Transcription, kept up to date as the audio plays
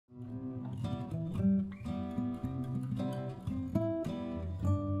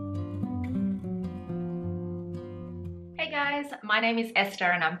guys, my name is Esther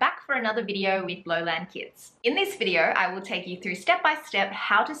and I'm back for another video with Lowland Kids. In this video, I will take you through step by step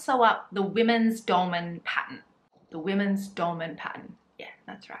how to sew up the women's dolman pattern. The women's dolman pattern. Yeah,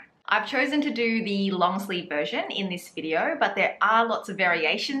 that's right. I've chosen to do the long sleeve version in this video, but there are lots of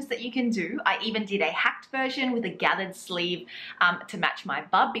variations that you can do. I even did a hacked version with a gathered sleeve to match my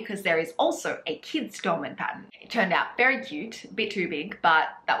bub because there is also a kids dolman pattern. It turned out very cute, a bit too big, but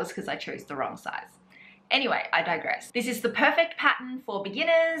that was because I chose the wrong size. Anyway, I digress. This is the perfect pattern for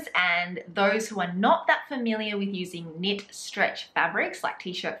beginners and those who are not that familiar with using knit stretch fabrics like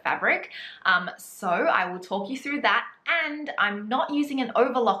t-shirt fabric. So I will talk you through that, and I'm not using an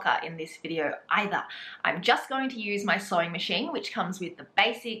overlocker in this video either. I'm just going to use my sewing machine, which comes with the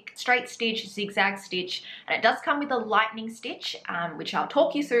basic straight stitch, zigzag stitch, and it does come with a lightning stitch, which I'll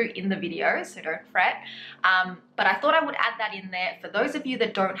talk you through in the video, so don't fret. But I thought I would add that in there. For those of you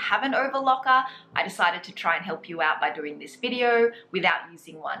that don't have an overlocker, I decided to try and help you out by doing this video without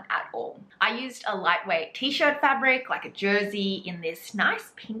using one at all. I used a lightweight t-shirt fabric, like a jersey, in this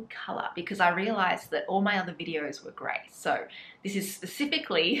nice pink color because I realized that all my other videos were grey. So this is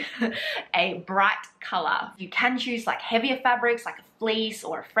specifically a bright color. You can choose like heavier fabrics like a fleece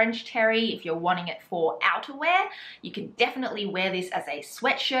or a French terry if you're wanting it for outerwear. You can definitely wear this as a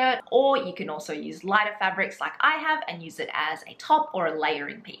sweatshirt, or you can also use lighter fabrics like I have and use it as a top or a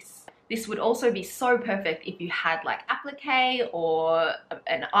layering piece. This would also be so perfect if you had like applique or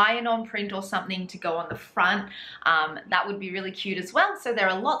an iron-on print or something to go on the front. That would be really cute as well. So there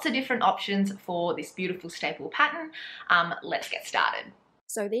are lots of different options for this beautiful staple pattern. Let's get started.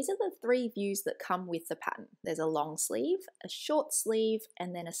 So these are the three views that come with the pattern. There's a long sleeve, a short sleeve,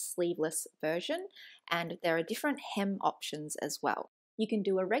 and then a sleeveless version. And there are different hem options as well. You can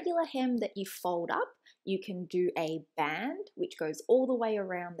do a regular hem that you fold up. You can do a band, which goes all the way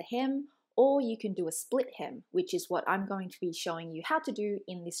around the hem, or you can do a split hem, which is what I'm going to be showing you how to do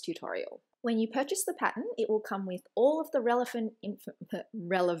in this tutorial. When you purchase the pattern, it will come with all of the relevant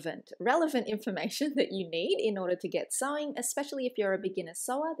information that you need in order to get sewing, especially if you're a beginner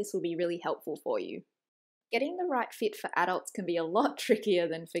sewer. This will be really helpful for you. Getting the right fit for adults can be a lot trickier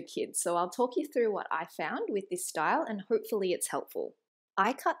than for kids, so I'll talk you through what I found with this style and hopefully it's helpful.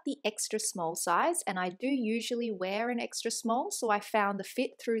 I cut the extra small size, and I do usually wear an extra small, so I found the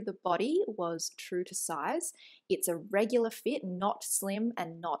fit through the body was true to size. It's a regular fit, not slim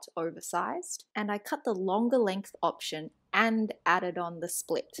and not oversized. And I cut the longer length option and added on the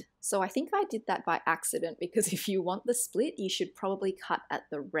split. So I think I did that by accident, because if you want the split, you should probably cut at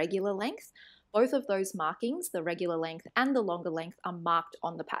the regular length. Both of those markings, the regular length and the longer length, are marked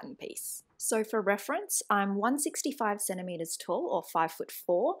on the pattern piece. So for reference, I'm 165 centimeters tall, or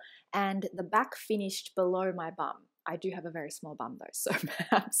 5'4", and the back finished below my bum. I do have a very small bum though, so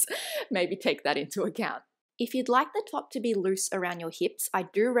perhaps maybe take that into account. If you'd like the top to be loose around your hips, I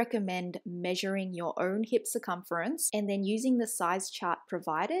do recommend measuring your own hip circumference and then using the size chart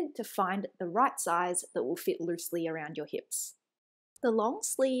provided to find the right size that will fit loosely around your hips. The long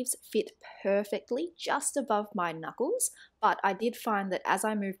sleeves fit perfectly just above my knuckles, but I did find that as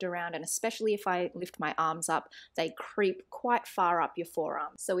I moved around, and especially if I lift my arms up, they creep quite far up your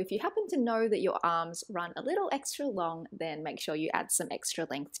forearms. So if you happen to know that your arms run a little extra long, then make sure you add some extra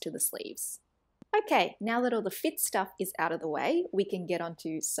length to the sleeves. Okay, now that all the fit stuff is out of the way, we can get on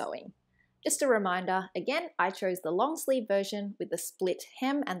to sewing. Just a reminder, again, I chose the long sleeve version with the split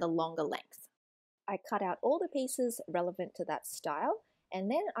hem and the longer length. I cut out all the pieces relevant to that style,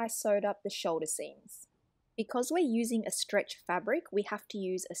 and then I sewed up the shoulder seams. Because we're using a stretch fabric, we have to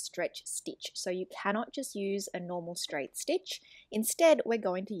use a stretch stitch, so you cannot just use a normal straight stitch. Instead, we're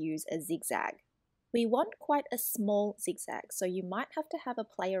going to use a zigzag. We want quite a small zigzag, so you might have to have a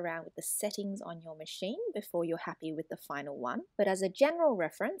play around with the settings on your machine before you're happy with the final one. But as a general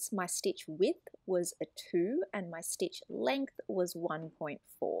reference, my stitch width was a 2 and my stitch length was 1.4.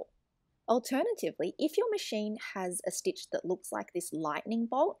 Alternatively, if your machine has a stitch that looks like this lightning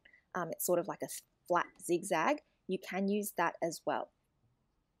bolt, it's sort of like a flat zigzag, you can use that as well.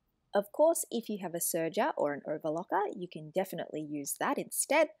 Of course, if you have a serger or an overlocker, you can definitely use that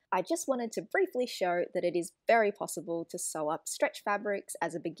instead. I just wanted to briefly show that it is very possible to sew up stretch fabrics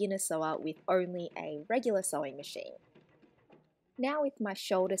as a beginner sewer with only a regular sewing machine. Now with my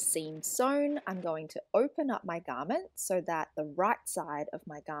shoulder seam sewn, I'm going to open up my garment so that the right side of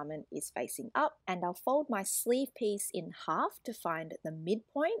my garment is facing up, and I'll fold my sleeve piece in half to find the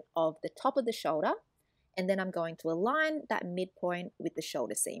midpoint of the top of the shoulder, and then I'm going to align that midpoint with the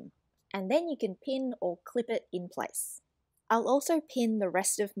shoulder seam. And then you can pin or clip it in place. I'll also pin the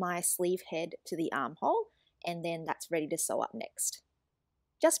rest of my sleeve head to the armhole, and then that's ready to sew up next.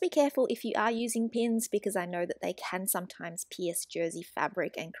 Just be careful if you are using pins because I know that they can sometimes pierce jersey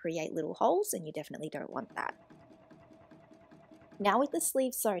fabric and create little holes, and you definitely don't want that. Now with the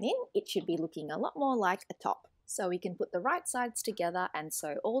sleeve sewn in, it should be looking a lot more like a top. So we can put the right sides together and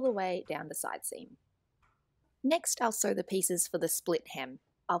sew all the way down the side seam. Next, I'll sew the pieces for the split hem.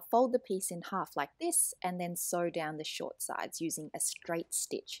 I'll fold the piece in half like this and then sew down the short sides using a straight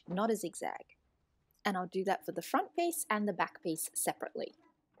stitch, not a zigzag. And I'll do that for the front piece and the back piece separately.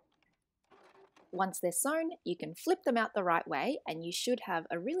 Once they're sewn, you can flip them out the right way and you should have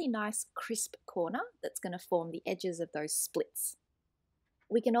a really nice crisp corner that's going to form the edges of those splits.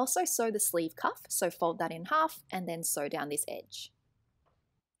 We can also sew the sleeve cuff, so fold that in half and then sew down this edge.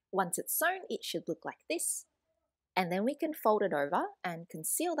 Once it's sewn, it should look like this. And then we can fold it over and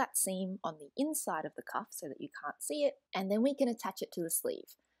conceal that seam on the inside of the cuff so that you can't see it, and then we can attach it to the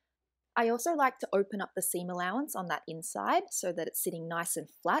sleeve. I also like to open up the seam allowance on that inside so that it's sitting nice and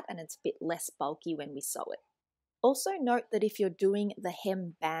flat and it's a bit less bulky when we sew it. Also note that if you're doing the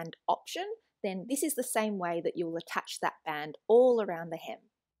hem band option, then this is the same way that you'll attach that band all around the hem.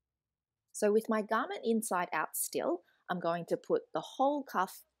 So with my garment inside out still, I'm going to put the whole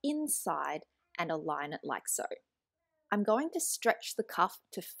cuff inside and align it like so. I'm going to stretch the cuff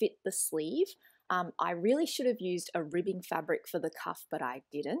to fit the sleeve. I really should have used a ribbing fabric for the cuff, but I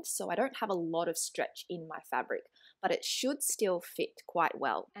didn't, so I don't have a lot of stretch in my fabric, but it should still fit quite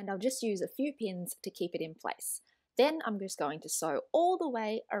well. And I'll just use a few pins to keep it in place. Then I'm just going to sew all the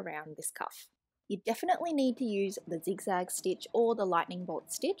way around this cuff. You definitely need to use the zigzag stitch or the lightning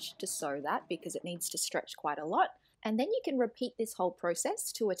bolt stitch to sew that because it needs to stretch quite a lot. And then you can repeat this whole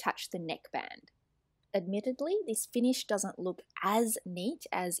process to attach the neckband. Admittedly, this finish doesn't look as neat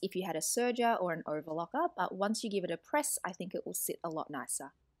as if you had a serger or an overlocker, but once you give it a press, I think it will sit a lot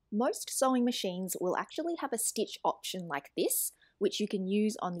nicer. Most sewing machines will actually have a stitch option like this, which you can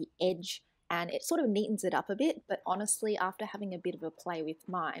use on the edge, and it sort of neatens it up a bit, but honestly, after having a bit of a play with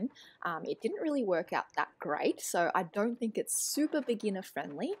mine, it didn't really work out that great, so I don't think it's super beginner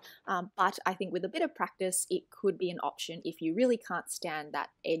friendly, but I think with a bit of practice, it could be an option if you really can't stand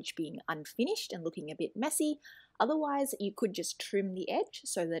that edge being unfinished and looking a bit messy. Otherwise, you could just trim the edge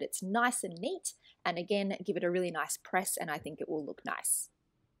so that it's nice and neat, and again, give it a really nice press, and I think it will look nice.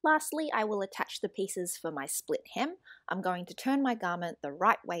 Lastly, I will attach the pieces for my split hem. I'm going to turn my garment the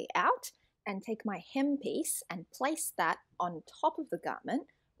right way out, and take my hem piece and place that on top of the garment,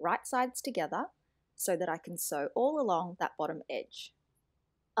 right sides together, so that I can sew all along that bottom edge.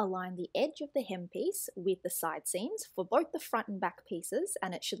 Align the edge of the hem piece with the side seams for both the front and back pieces,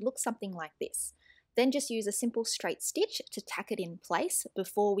 and it should look something like this. Then just use a simple straight stitch to tack it in place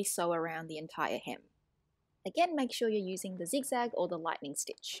before we sew around the entire hem. Again, make sure you're using the zigzag or the lightning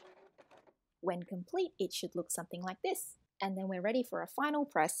stitch. When complete, it should look something like this. And then we're ready for a final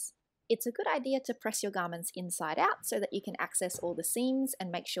press. It's a good idea to press your garments inside out so that you can access all the seams and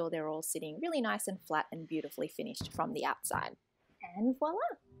make sure they're all sitting really nice and flat and beautifully finished from the outside. And voila,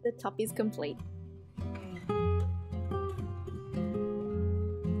 the top is complete.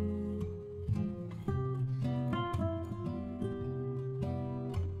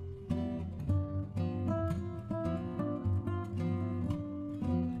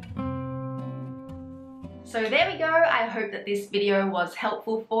 So there we go. I hope that this video was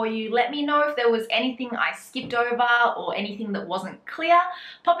helpful for you. Let me know if there was anything I skipped over or anything that wasn't clear.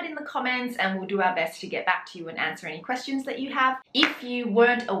 Pop it in the comments and we'll do our best to get back to you and answer any questions that you have. If you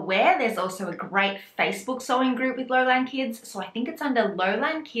weren't aware, there's also a great Facebook sewing group with Lowland Kids. So I think it's under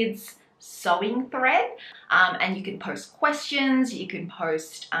Lowland Kids sewing thread, and you can post questions, you can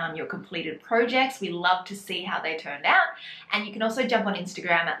post your completed projects. We love to see how they turned out, and you can also jump on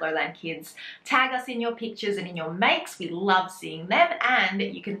Instagram at Lowland Kids, tag us in your pictures and in your makes. We love seeing them, and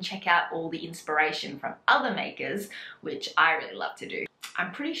you can check out all the inspiration from other makers, which I really love to do.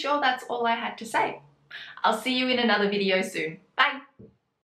 I'm pretty sure that's all I had to say. I'll see you in another video soon. Bye!